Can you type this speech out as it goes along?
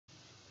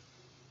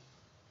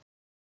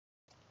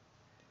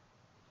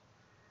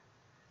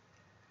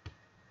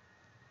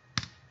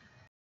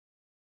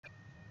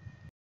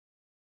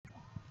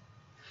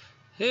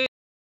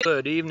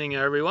Good evening,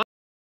 everyone.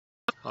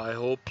 I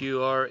hope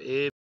you are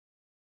able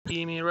to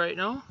see me right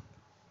now.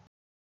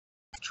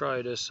 Let's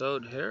try this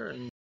out here,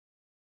 and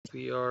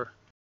we are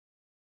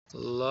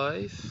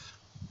live.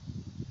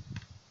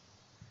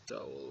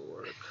 That will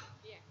work.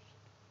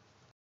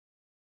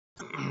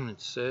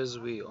 It says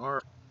we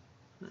are.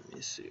 Let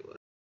me see what.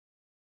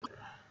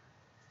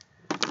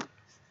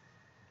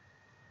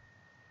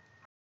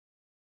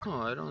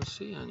 Oh, I don't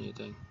see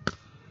anything.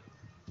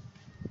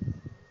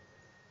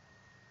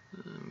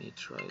 Let me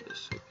try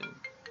this again.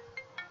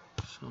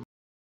 So I'm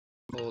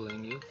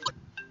calling you.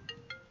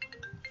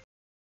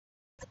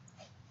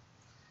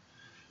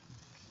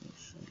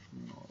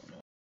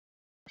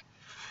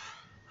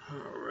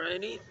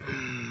 Alrighty.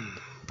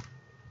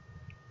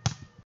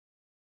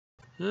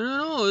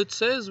 No, it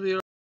says we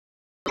are.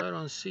 I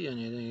don't see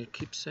anything. It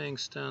keeps saying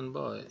stand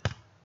by.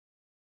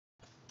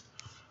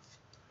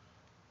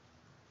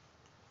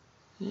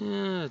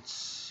 Yeah, let's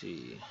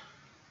see.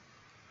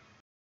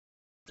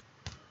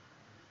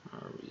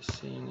 Are we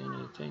seeing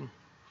anything?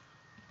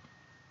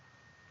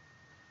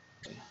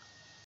 Okay.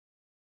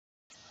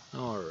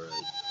 Alright.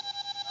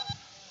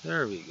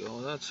 There we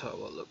go. That's how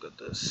I look at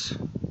this.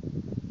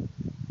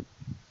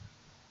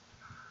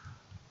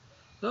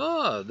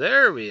 Oh,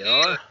 there we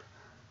are.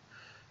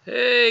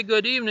 Hey,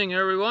 good evening,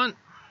 everyone.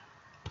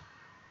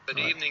 Good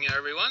evening,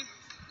 everyone.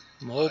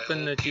 I'm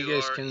hoping that you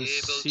guys can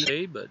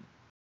see, but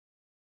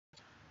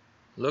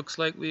looks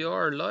like we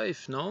are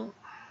live, no?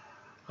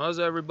 How's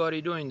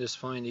everybody doing this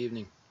fine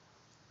evening?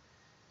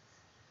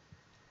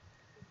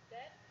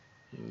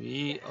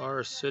 We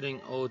are sitting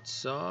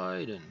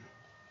outside and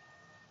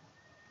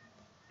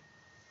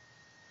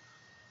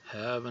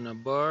having a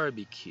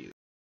barbecue.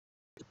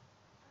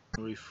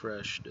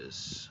 Refresh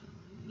this.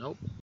 Nope.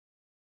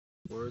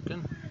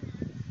 Working.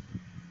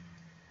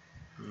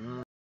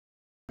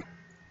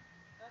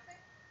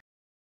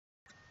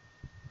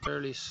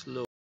 Fairly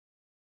slow.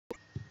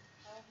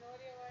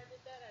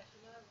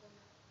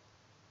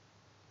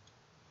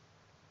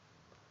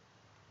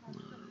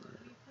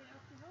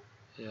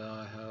 Yeah,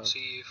 I have.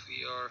 See if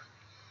we are.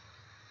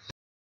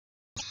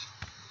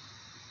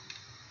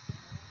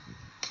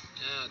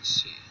 Yeah, let's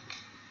see.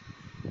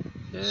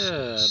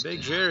 Yeah,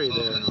 Big Jerry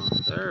there now.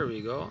 There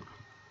we go.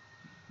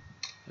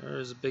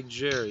 There's Big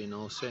Jerry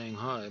now saying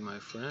hi, my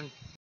friend.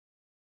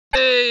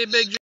 Hey,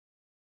 Big Jerry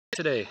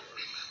today.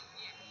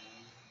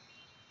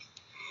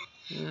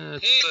 Yeah,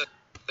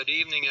 good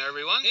evening,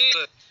 everyone.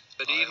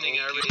 Good evening,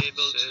 everyone.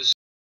 Let's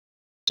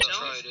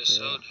try this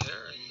out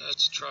here, and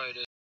let's try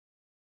this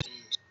and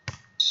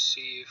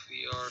see if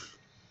we are.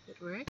 It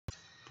works.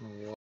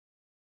 Oh,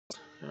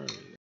 there we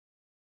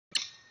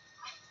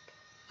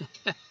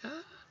go.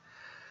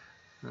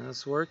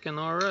 That's working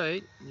all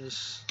right.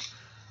 Just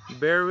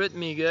bear with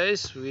me,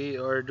 guys. We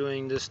are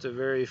doing this the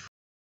very first,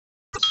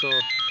 so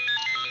let's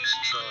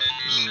try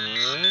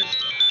this.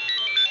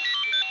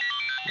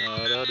 All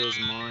right. That is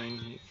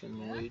mine. You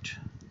can wait.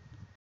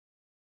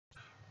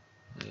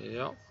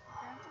 Yep.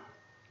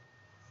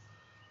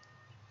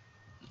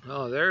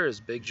 Oh, there is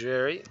Big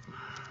Jerry.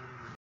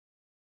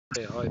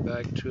 Say hi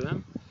back to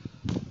him.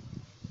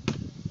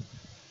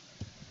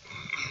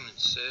 It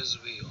says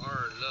we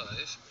are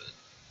live, but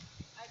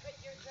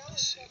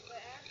let's see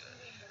what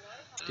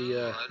we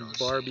got. The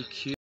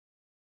barbecue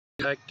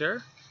back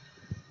there,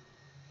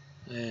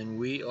 and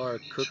we are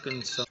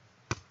cooking some.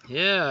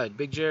 Yeah,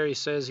 Big Jerry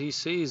says he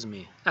sees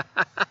me.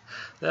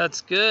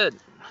 That's good.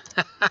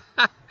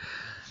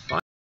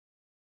 Find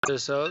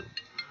this out.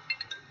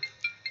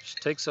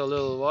 Just takes a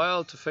little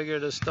while to figure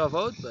this stuff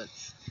out, but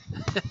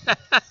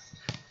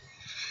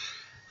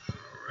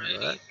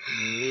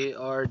we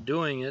are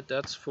doing it.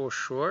 That's for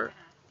sure.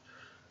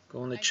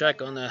 Going to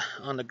check on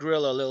the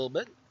grill a little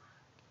bit.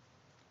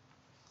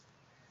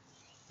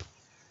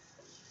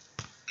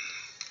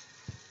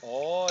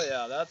 Oh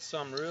yeah, that's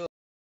some real.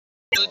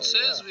 It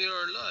says we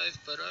are live,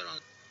 but I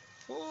don't.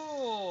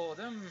 Oh,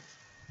 them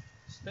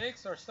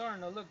steaks are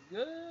starting to look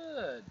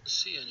good.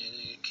 See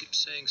anything? It keeps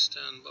saying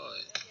stand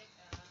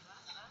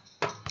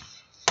by.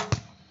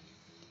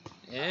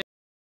 Yeah,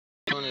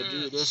 I'm gonna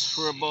do this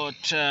for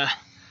about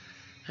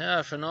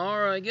half an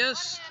hour, I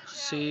guess.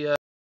 See,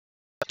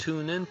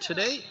 tune in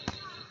today.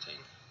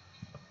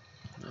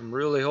 I'm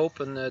really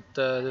hoping that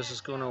this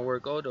is gonna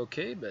work out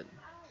okay, but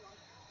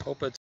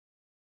hope it's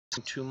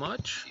not too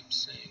much. Keep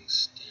saying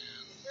stand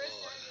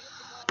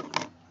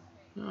by.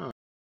 Oh.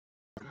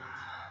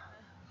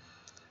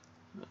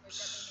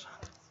 Oops.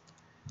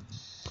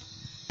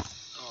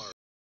 Right.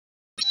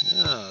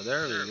 Yeah,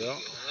 there we go.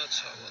 That's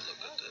how I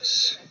look at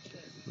this.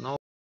 No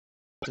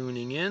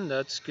tuning in,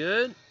 that's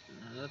good.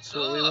 That's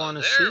what we want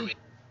to see.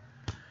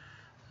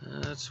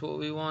 That's what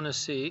we want to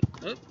see.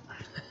 Hey,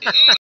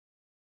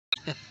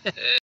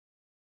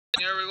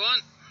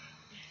 everyone.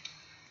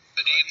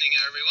 Good evening,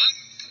 everyone.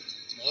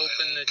 I'm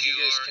hoping that you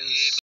guys can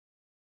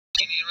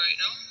see me right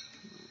now.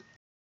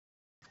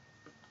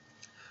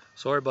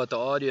 Sorry about the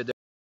audio there.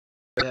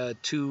 I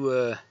had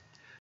two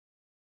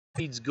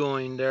feeds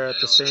going there at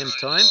the same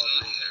time.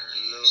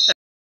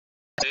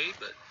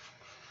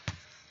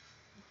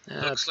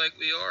 Looks like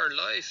we are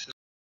live now.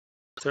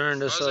 Turn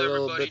this a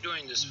little bit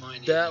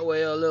that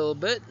way a little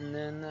bit, and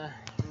then you're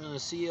gonna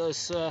see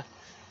us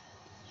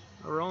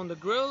around the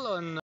grill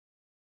and the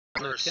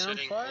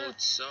campfire.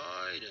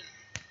 Outside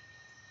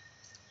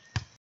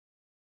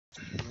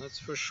and that's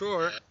for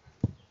sure.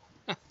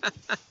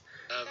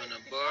 Having a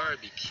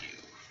barbecue.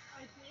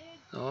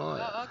 Oh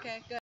yeah. Oh,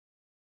 okay, good.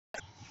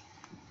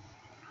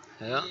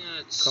 Yeah.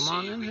 Come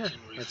on in here.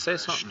 Let's say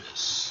something.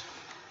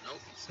 Nope.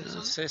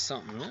 Let's say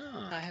something.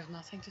 Yeah. I have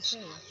nothing to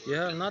say. You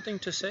have nothing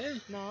to say?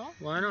 No.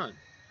 Why not?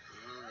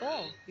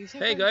 Oh, you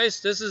think hey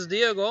guys, this is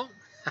Diego.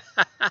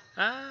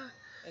 The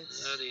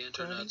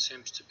internet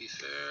seems to be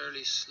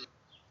fairly slow.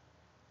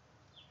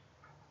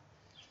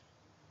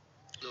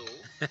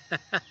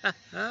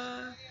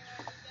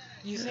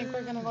 You think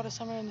we're gonna go to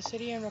somewhere in the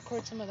city and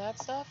record some of that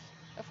stuff?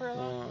 If we're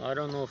allowed? I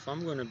don't know if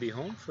I'm gonna be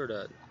home for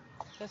that.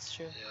 That's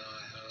true.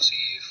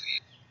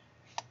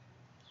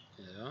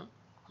 Yeah.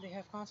 They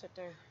have concert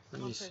there.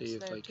 Let me see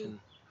if I can.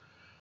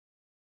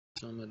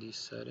 Some of these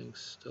settings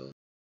still.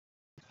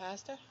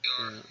 Faster?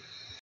 Yeah.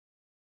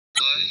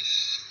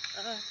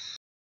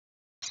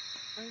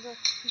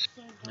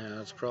 Yeah,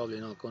 it's probably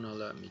not gonna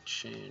let me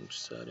change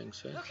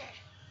settings, eh? Okay.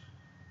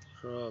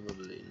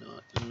 Probably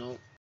not.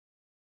 Nope.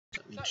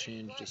 Let me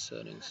change the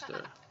settings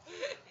there.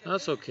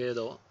 That's okay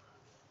though.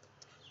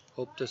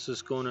 Hope this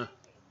is gonna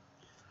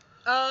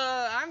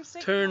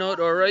turn out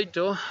alright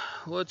though.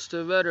 What's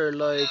the weather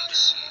like?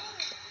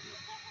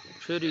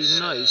 Pretty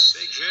nice.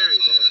 Big Jerry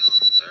there.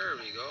 There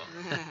we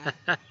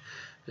go.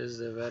 Is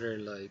the weather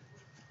like?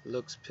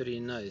 Looks pretty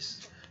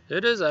nice.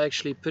 It is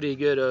actually pretty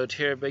good out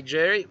here, Big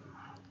Jerry.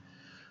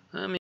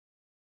 Let me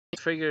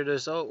figure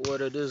this out,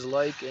 what it is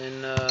like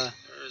in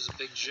there's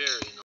Big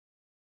Jerry.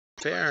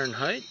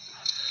 Fahrenheit.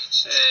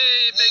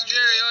 Hey, Big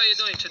Jerry, how are you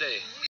doing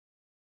today?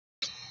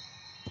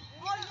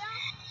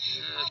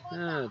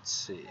 Let's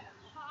see.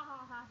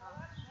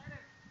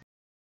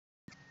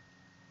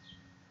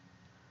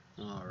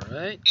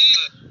 Alright.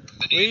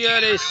 We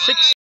got a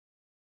 6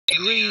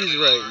 degrees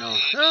right now.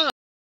 Oh,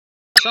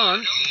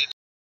 sun.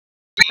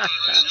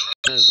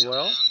 As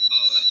well.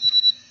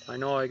 I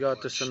know I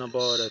got this in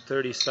about a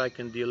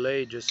 30-second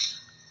delay just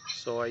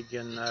so I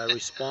can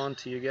respond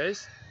to you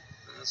guys.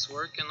 That's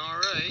working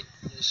alright.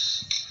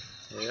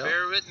 Yeah.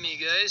 Bear with me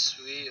guys,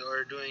 we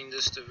are doing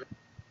this to...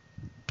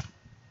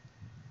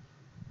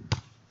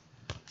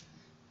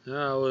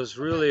 Yeah, I was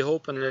really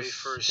hoping this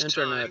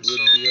internet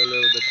would be a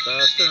little bit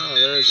faster. Oh,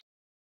 there's...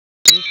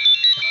 that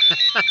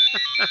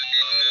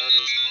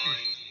is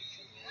mine.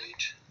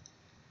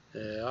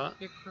 Yeah.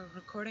 You're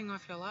recording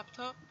off your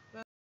laptop?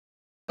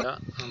 Yeah,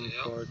 I'm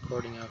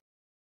recording off.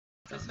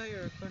 I thought you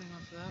were recording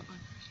off of that one.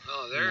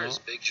 Oh, there's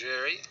Big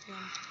Jerry.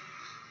 Yeah.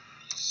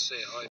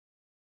 Say hi.